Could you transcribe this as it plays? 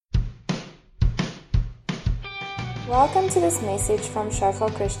Welcome to this message from Shofar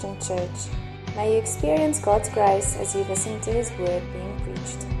Christian Church. May you experience God's grace as you listen to His word being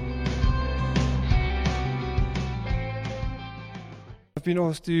preached. I've been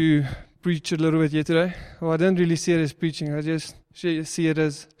asked to preach a little bit here today. Well, I don't really see it as preaching. I just see it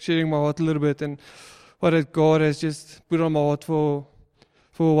as sharing my heart a little bit and what God has just put on my heart for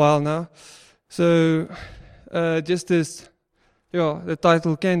a while now. So, just this, the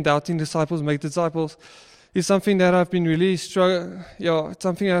title, Can Doubting Disciples Make Disciples? Is something that I've been really it's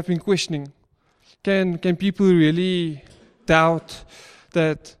something that I've been questioning. Can people really doubt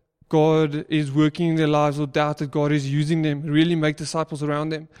that God is working in their lives, or doubt that God is using them, really make disciples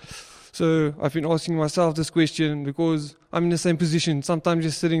around them? So I've been asking myself this question because I'm in the same position. Sometimes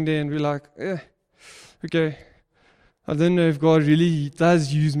just sitting there and be like, okay, I don't know if God really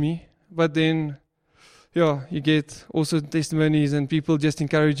does use me. But then, you get also testimonies and people just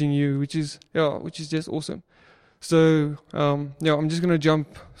encouraging you, which is just awesome. So, I'm just going to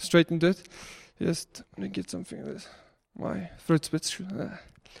jump straight into it. Just going to get something of this. My throat's a bit,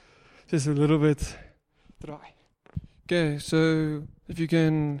 just a little bit dry. Okay, so if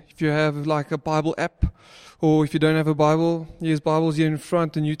you have like a Bible app, or if you don't have a Bible, there's Bibles here in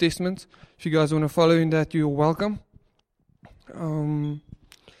front, the New Testament. If you guys want to follow in that, you're welcome.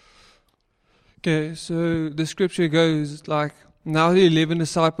 Okay, so the scripture goes like, now the 11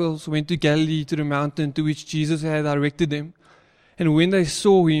 disciples went to Galilee to the mountain to which Jesus had directed them. And when they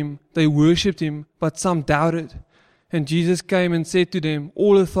saw him, they worshipped him, but some doubted. And Jesus came and said to them,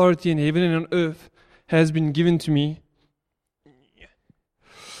 all authority in heaven and on earth has been given to me.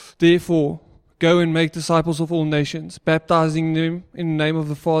 Therefore, go and make disciples of all nations, baptizing them in the name of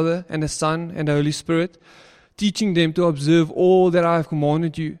the Father and the Son and the Holy Spirit, teaching them to observe all that I have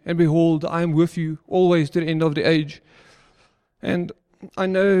commanded you. And behold, I am with you always to the end of the age. And I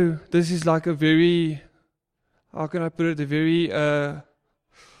know this is like a very, how can I put it, a very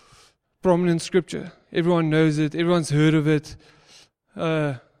prominent scripture. Everyone knows it. Everyone's heard of it.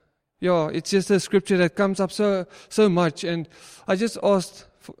 It's just a scripture that comes up so much. And I just asked,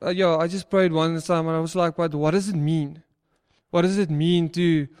 I just prayed one time and I was like, but what does it mean? What does it mean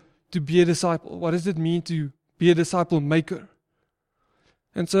to be a disciple? What does it mean to be a disciple maker?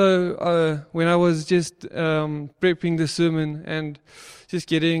 And so when I was just prepping the sermon and just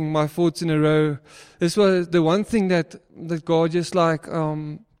getting my thoughts in a row, this was the one thing that God just like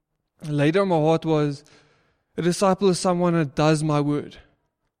laid on my heart was, a disciple is someone that does my word.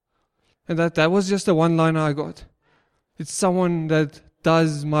 And that was just the one line I got. It's someone that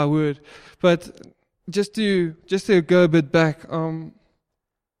does my word. But just to go a bit back,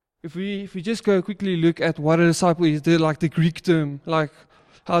 if we just go quickly look at what a disciple is, they're like the Greek term, like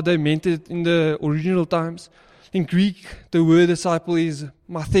how they meant it in the original times. In Greek, the word disciple is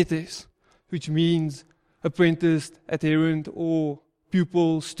mathetes, which means apprentice, adherent, or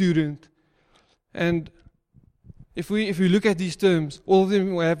pupil, student. And if we look at these terms, all of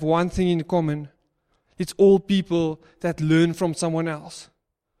them have one thing in common. It's all people that learn from someone else.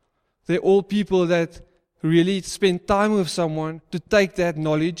 They're all people that really spend time with someone to take that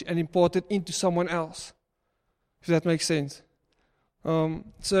knowledge and impart it into someone else. If that makes sense.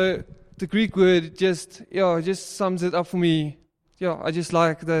 So the Greek word just sums it up for me. I just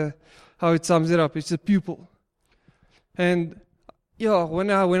like how it sums it up. It's a pupil. And when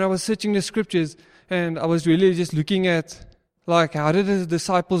I was searching the scriptures and I was really just looking at like how did the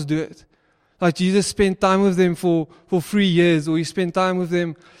disciples do it? Like Jesus spent time with them for 3 years, or he spent time with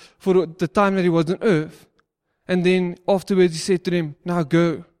them for the time that he was on earth. And then afterwards he said to them, now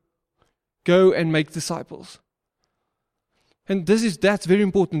go and make disciples. And that's very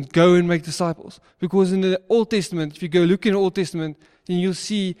important, go and make disciples. Because in the Old Testament, if you go look in the Old Testament, then you'll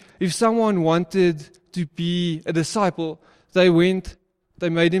see if someone wanted to be a disciple, they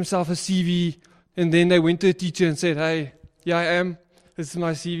made themselves a CV, and then they went to a teacher and said, hey, here I am, this is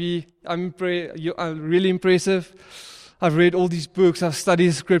my CV, I'm really impressive, I've read all these books, I've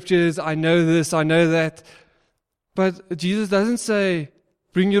studied scriptures, I know this, I know that. But Jesus doesn't say,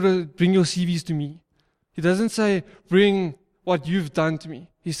 bring your CVs to me. He doesn't say, bring what you've done to me.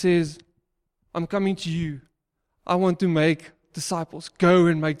 He says, I'm coming to you. I want to make disciples. Go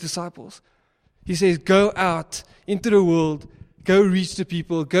and make disciples. He says, go out into the world. Go reach the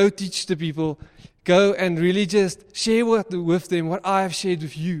people. Go teach the people. Go and really just share with them what I have shared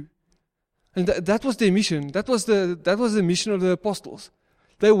with you. And that was their mission. That was the mission of the apostles.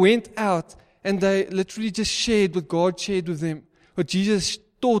 They went out and they literally just shared what God shared with them, what Jesus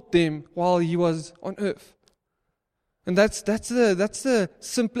taught them while he was on earth. And that's the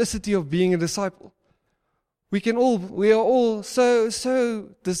simplicity of being a disciple. we are all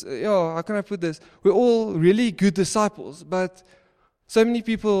how can I put this? We're all really good disciples, but so many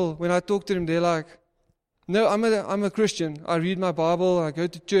people, when I talk to them, they're like, no, I'm a Christian. I read my Bible, I go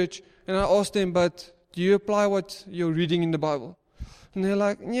to church, and I ask them, but do you apply what you're reading in the Bible? And they're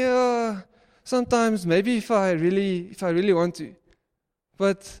like, yeah, sometimes, maybe if I really want to.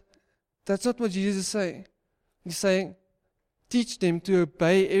 But that's not what Jesus is saying. He's saying, teach them to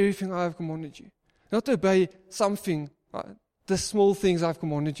obey everything I have commanded you. Not to obey something, the small things I've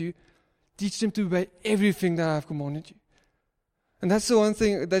commanded you. Teach them to obey everything that I've commanded you. And that's the one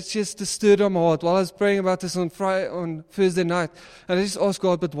thing that's just stirred on my heart while I was praying about this on Thursday night. And I just asked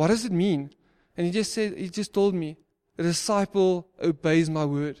God, but what does it mean? And He just told me, a disciple obeys my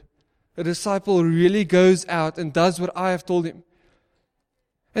word. A disciple really goes out and does what I have told him.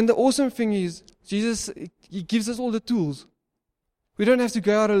 And the awesome thing is, Jesus, He gives us all the tools. We don't have to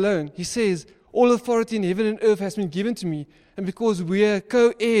go out alone. He says, all authority in heaven and earth has been given to me. And because we are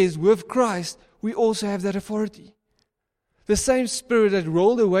co-heirs with Christ, we also have that authority. The same Spirit that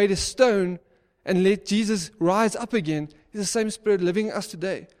rolled away the stone and let Jesus rise up again is the same Spirit living in us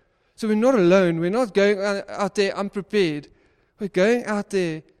today. So we're not alone. We're not going out there unprepared. We're going out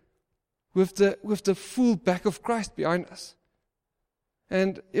there with the full back of Christ behind us.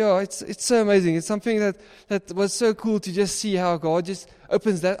 And it's so amazing. It's something that was so cool to just see how God just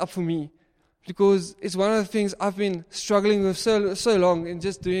opens that up for me. Because it's one of the things I've been struggling with so long in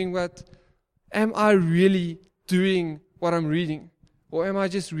just doing am I really doing what I'm reading? Or am I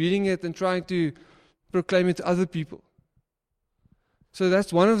just reading it and trying to proclaim it to other people? So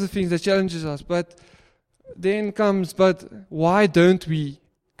that's one of the things that challenges us. But then comes, why don't we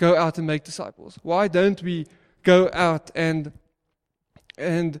go out and make disciples? Why don't we go out and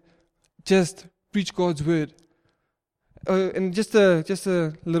just preach God's word? And just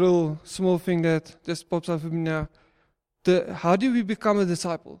a little small thing that just pops up for me now. How do we become a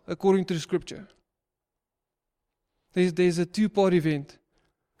disciple according to the Scripture? There's a two-part event.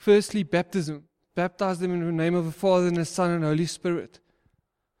 Firstly, baptism. Baptize them in the name of the Father and the Son and the Holy Spirit.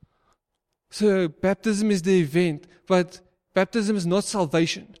 So baptism is the event, but baptism is not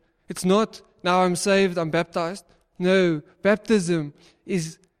salvation. It's not, now I'm saved, I'm baptized. No, baptism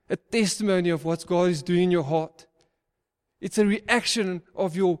is a testimony of what God is doing in your heart. It's a reaction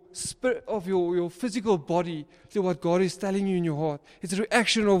of your spirit, of your physical body to what God is telling you in your heart. It's a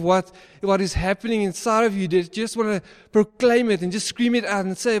reaction of what is happening inside of you. That you just want to proclaim it and just scream it out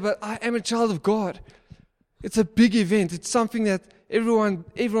and say, but I am a child of God. It's a big event. It's something that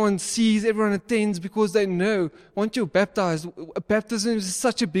everyone sees, everyone attends because they know. Once you're baptized, baptism is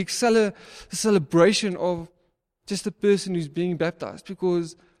such a big celebration of just the person who's being baptized,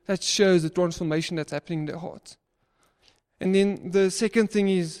 because that shows the transformation that's happening in their hearts. And then the second thing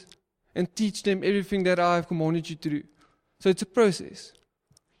is, and teach them everything that I have commanded you to do. So it's a process,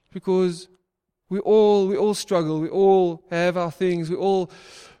 because we all struggle, we all have our things, we all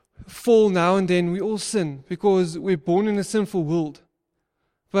fall now and then, we all sin, because we're born in a sinful world.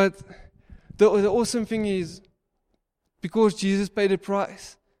 But the awesome thing is, because Jesus paid a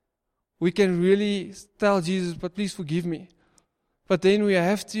price, we can really tell Jesus, but please forgive me. But then we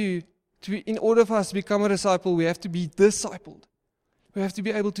have to in order for us to become a disciple, we have to be discipled. We have to be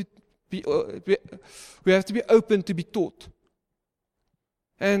able to we have to be open to be taught.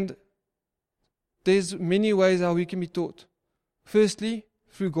 And there's many ways how we can be taught. Firstly,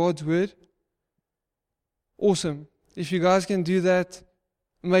 through God's word. Awesome. If you guys can do that,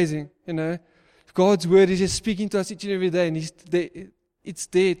 amazing. God's word is just speaking to us each and every day, and it's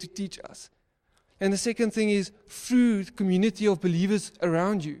there to teach us. And the second thing is through the community of believers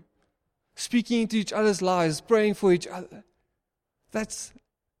around you. Speaking into each other's lives, praying for each other. That's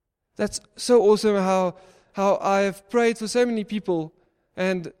so awesome how I have prayed for so many people,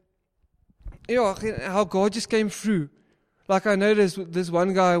 and how God just came through. Like I know this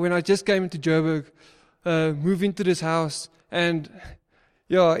one guy when I just came into Joburg, moved into this house, and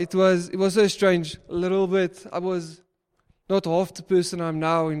it was so strange. A little bit, I was not half the person I'm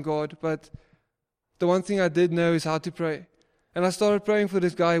now in God, but the one thing I did know is how to pray. And I started praying for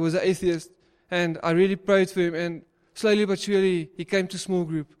this guy who was an atheist, and I really prayed for him, and slowly but surely he came to small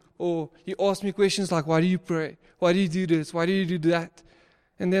group, or he asked me questions like, why do you pray? Why do you do this? Why do you do that?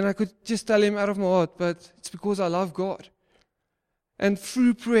 And then I could just tell him out of my heart, but it's because I love God. And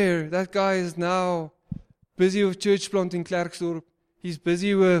through prayer, that guy is now busy with church planting Klerksdorp. He's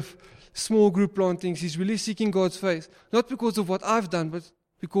busy with small group plantings. He's really seeking God's face, not because of what I've done, but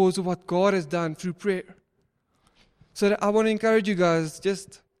because of what God has done through prayer. So I want to encourage you guys,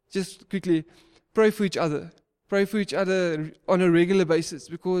 just quickly, pray for each other. Pray for each other on a regular basis,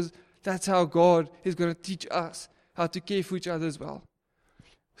 because that's how God is going to teach us how to care for each other as well.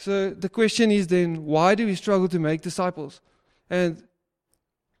 So the question is then, why do we struggle to make disciples? And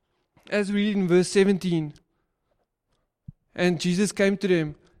as we read in verse 17, and Jesus came to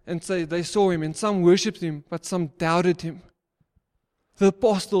them and they saw him, and some worshipped him, but some doubted him. The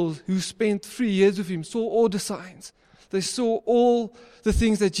apostles who spent 3 years with him saw all the signs. They saw all the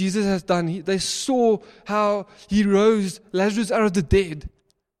things that Jesus has done. They saw how he rose Lazarus out of the dead.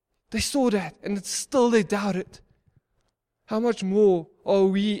 They saw that, and it's still they doubted. How much more are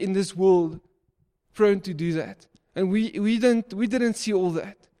we in this world prone to do that? And we didn't see all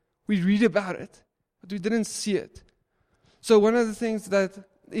that. We read about it, but we didn't see it. So one of the things that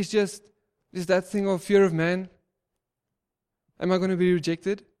is that thing of fear of man. Am I going to be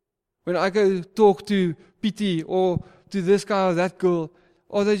rejected? When I go talk to PT or to this guy or that girl,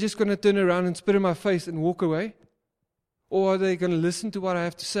 are they just going to turn around and spit in my face and walk away? Or are they going to listen to what I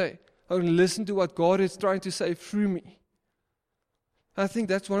have to say? Are they going to listen to what God is trying to say through me? I think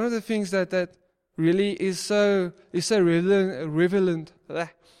that's one of the things that really is so relevant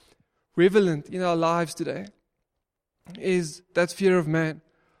in our lives today, is that fear of man.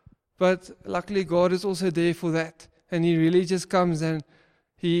 But luckily God is also there for that. And he really just comes and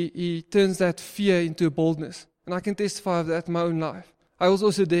he turns that fear into a boldness. And I can testify of that in my own life. I was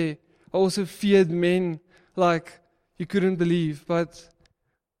also there. I also feared men like you couldn't believe. But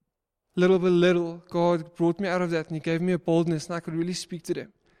little by little, God brought me out of that and he gave me a boldness and I could really speak to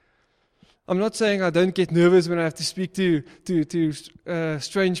them. I'm not saying I don't get nervous when I have to speak to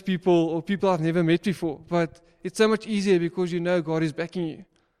strange people or people I've never met before. But it's so much easier because you know God is backing you.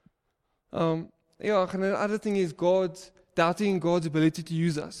 And the other thing is doubting God's ability to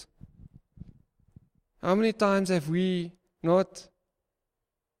use us. How many times have we not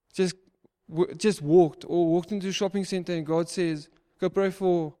just walked into a shopping center and God says, go pray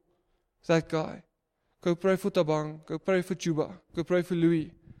for that guy, go pray for Tabang, go pray for Chuba, go pray for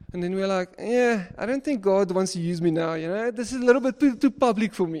Louis. And then we're like, I don't think God wants to use me now, this is a little bit too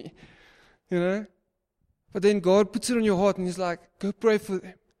public for me, But then God puts it on your heart and he's like, go pray for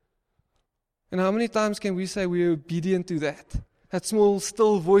them. And how many times can we say we're obedient to that? That small,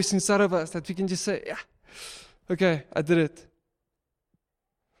 still voice inside of us that we can just say, okay, I did it.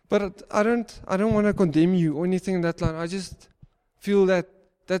 But I don't want to condemn you or anything in that line. I just feel that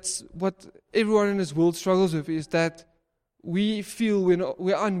that's what everyone in this world struggles with, is that we feel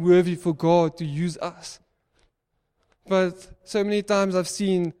we're unworthy for God to use us. But so many times I've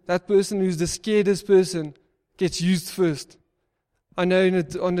seen that person who's the scaredest person gets used first. I know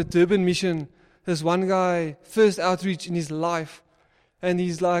on the Durban mission, there's one guy, first outreach in his life, and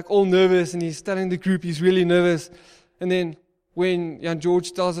he's like all nervous, and he's telling the group he's really nervous. And then when Jan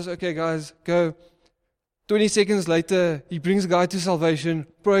George tells us, okay guys, go, 20 seconds later, he brings a guy to salvation,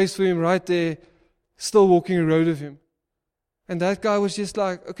 prays for him right there, still walking a road with him. And that guy was just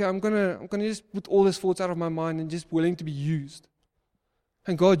like, okay, I'm gonna just put all his thoughts out of my mind and just willing to be used.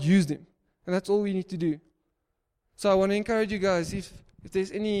 And God used him. And that's all we need to do. So I want to encourage you guys, if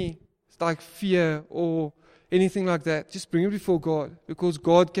there's any fear or anything like that, just bring it before God, because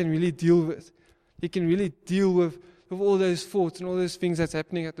God can really deal with. He can really deal with all those thoughts and all those things that's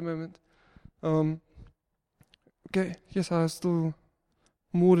happening at the moment. Okay, yes, I have still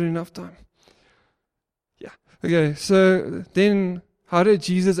more than enough time. Yeah. Okay, so then how did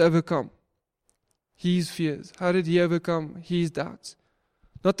Jesus overcome his fears? How did he overcome his doubts?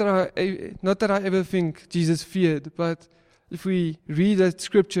 Not that I ever think Jesus feared, but if we read that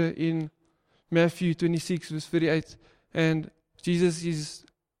scripture in Matthew 26, verse 38, and Jesus is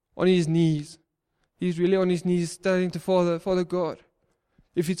on his knees. He's really on his knees telling to Father God,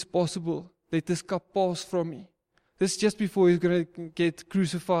 if it's possible, let this cup pass from me. This is just before he's going to get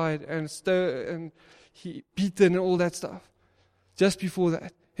crucified and beaten and all that stuff. Just before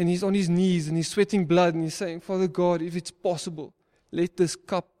that. And he's on his knees and he's sweating blood and he's saying, Father God, if it's possible, let this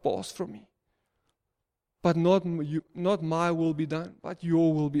cup pass from me. But not my will be done, but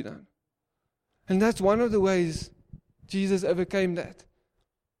your will be done. And that's one of the ways Jesus overcame that.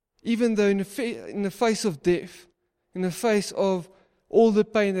 Even though in the face of death, in the face of all the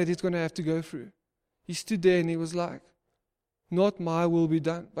pain that he's going to have to go through, he stood there and he was like, not my will be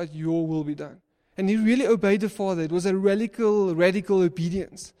done, but your will be done. And he really obeyed the Father. It was a radical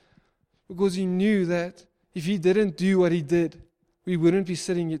obedience. Because he knew that if he didn't do what he did, we wouldn't be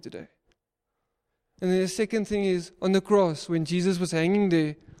sitting here today. And then the second thing is, on the cross, when Jesus was hanging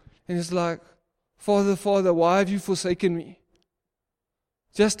there, and it's like, Father, Father, why have you forsaken me?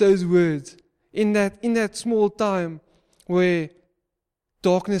 Just those words. In that small time where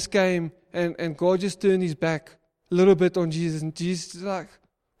darkness came and God just turned his back a little bit on Jesus, and Jesus is like,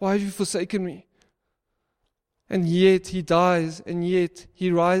 Why have you forsaken me? And yet he dies, and yet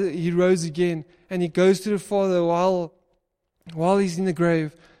he rose again, and he goes to the Father while he's in the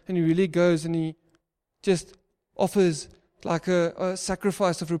grave, and he really goes and he just offers like a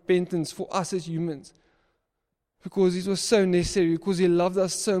sacrifice of repentance for us as humans. Because it was so necessary, because he loved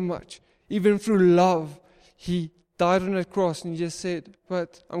us so much. Even through love, he died on that cross and he just said,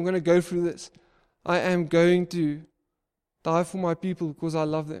 but I'm going to go through this. I am going to die for my people because I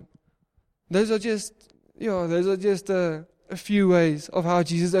love them. Those are just a few ways of how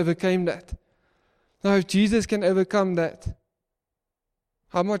Jesus overcame that. Now, if Jesus can overcome that,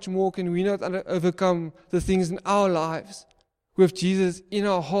 how much more can we not overcome the things in our lives with Jesus in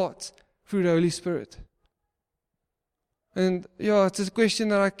our hearts through the Holy Spirit? And it's a question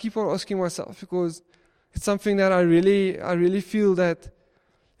that I keep on asking myself, because it's something that I really feel that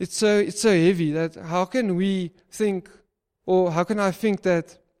it's so heavy, that how can we think, or how can I think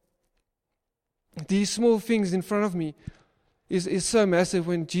that these small things in front of me is so massive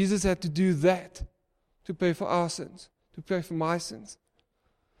when Jesus had to do that to pay for our sins, to pay for my sins.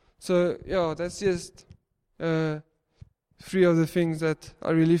 So, that's just 3 of the things that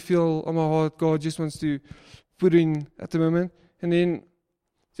I really feel on my heart God just wants to put in at the moment. And then,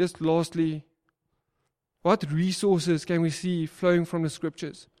 just lastly, what resources can we see flowing from the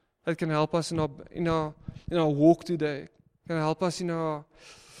Scriptures that can help us in our walk today? Can help us in our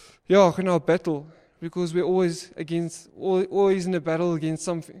battle, because we're always in a battle against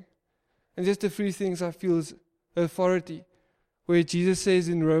something. And just the 3 things I feel is authority, where Jesus says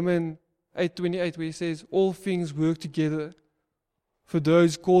in Romans 8:28, where he says, all things work together for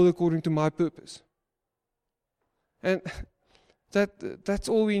those called according to my purpose. And that's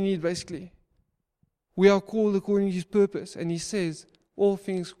all we need, basically. We are called according to his purpose, and he says, all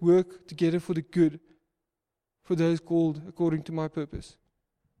things work together for the good for those called according to my purpose.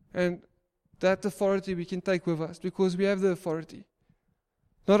 And that authority we can take with us, because we have the authority.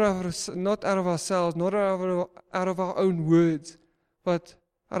 Not out of ourselves, not out of our own words, but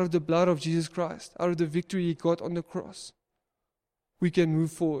out of the blood of Jesus Christ, out of the victory he got on the cross. We can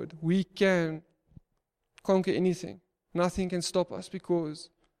move forward. We can conquer anything. Nothing can stop us, because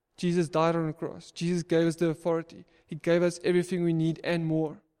Jesus died on the cross. Jesus gave us the authority. He gave us everything we need and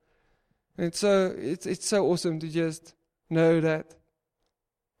more. And so it's so awesome to just know that,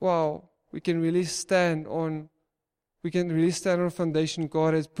 wow, we can really stand on a foundation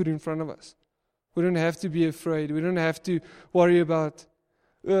God has put in front of us. We don't have to be afraid. We don't have to worry about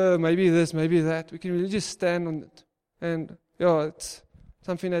maybe this, maybe that. We can really just stand on it. And it's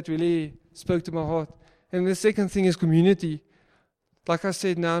something that really spoke to my heart. And the second thing is community. Like I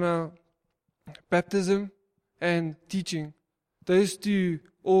said, now baptism and teaching, those 2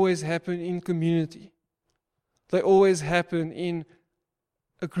 always happen in community. They always happen in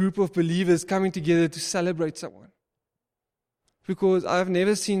a group of believers coming together to celebrate someone. Because I've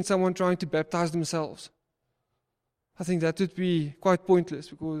never seen someone trying to baptize themselves. I think that would be quite pointless,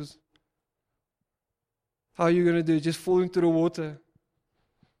 because how are you going to do it? Just fall into the water?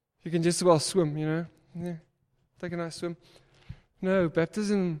 You can just about swim, Yeah, take a nice swim. No,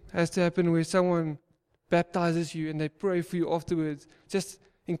 baptism has to happen where someone baptizes you and they pray for you afterwards, just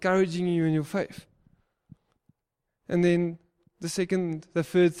encouraging you in your faith. And then the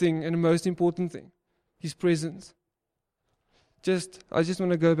third thing, and the most important thing, his presence. I just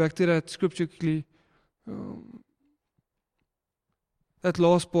want to go back to that scripture quickly. That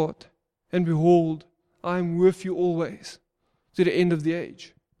last part. And behold, I am with you always to the end of the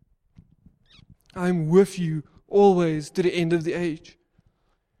age. I am with you always to the end of the age.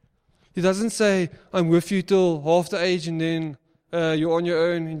 He doesn't say, I'm with you till half the age and then you're on your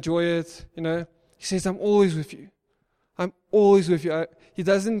own, enjoy it. He says, I'm always with you. I'm always with you. He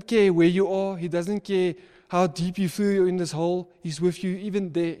doesn't care where you are. He doesn't care how deep you feel you're in this hole. He's with you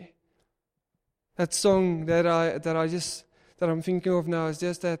even there. That song that I'm thinking of now is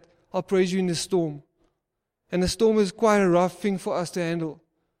just that, I'll praise you in the storm. And the storm is quite a rough thing for us to handle.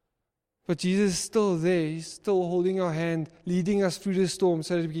 But Jesus is still there. He's still holding our hand, leading us through the storm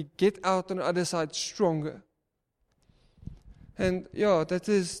so that we can get out on the other side stronger. And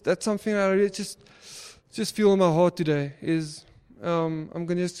that's something I really just feel in my heart today. I'm going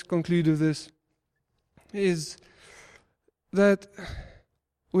to just conclude with this. Is that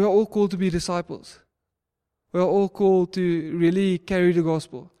we are all called to be disciples. We are all called to really carry the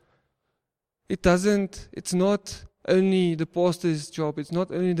gospel. It's not only the pastor's job. It's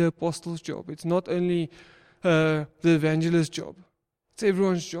not only the apostle's job. It's not only the evangelist's job. It's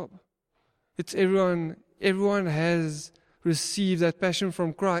everyone's job. It's everyone. Everyone has received that passion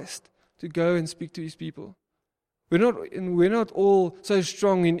from Christ to go and speak to his people. We're not all so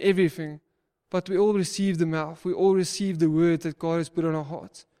strong in everything, but we all receive the mouth. We all receive the word that God has put on our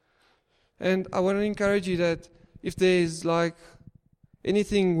hearts. And I want to encourage you that if there's like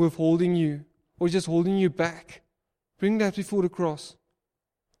anything withholding you or just holding you back, bring that before the cross.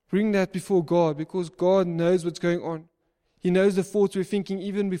 Bring that before God, because God knows what's going on. He knows the thoughts we're thinking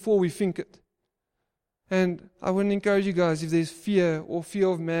even before we think it. And I want to encourage you guys, if there's fear or fear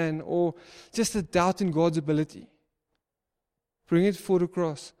of man or just a doubt in God's ability, bring it before the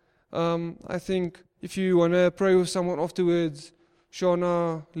cross. I think if you want to pray with someone afterwards,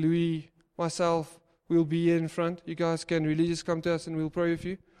 Shauna, Louis, myself, we'll be here in front. You guys can really just come to us and we'll pray with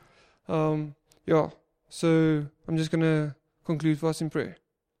you. So I'm just going to conclude for us in prayer.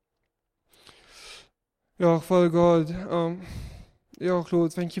 Father God,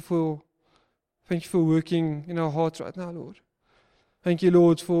 Lord, thank you for working in our hearts right now, Lord. Thank you,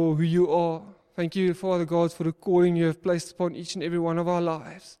 Lord, for who you are. Thank you, Father God, for the calling you have placed upon each and every one of our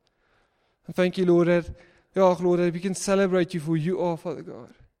lives. And thank you, Lord, that we can celebrate you for who you are, Father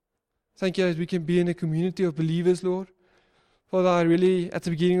God. Thank you that we can be in a community of believers, Lord. Father, I really, at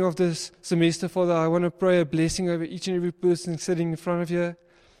the beginning of this semester, Father, I want to pray a blessing over each and every person sitting in front of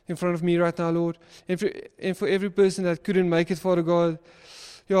me right now, Lord. And for every person that couldn't make it, Father God,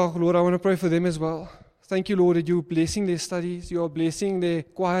 Lord, I want to pray for them as well. Thank you, Lord, that you're blessing their studies, you're blessing their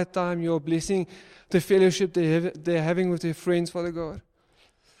quiet time, you're blessing the fellowship they're having with their friends, Father God.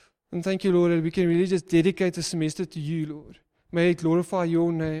 And thank you, Lord, that we can really just dedicate the semester to you, Lord. May it glorify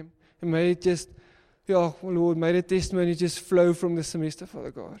your name. And may it just, Lord, may the testimony just flow from the semester,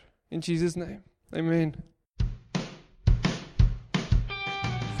 Father God. In Jesus' name, amen.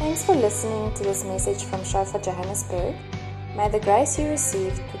 Thanks for listening to this message from Shofar Johannesburg. May the grace you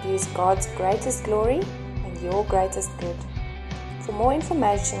received produce God's greatest glory and your greatest good. For more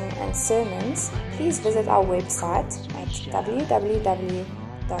information and sermons, please visit our website at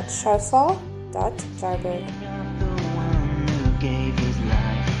www.shofar.joburg.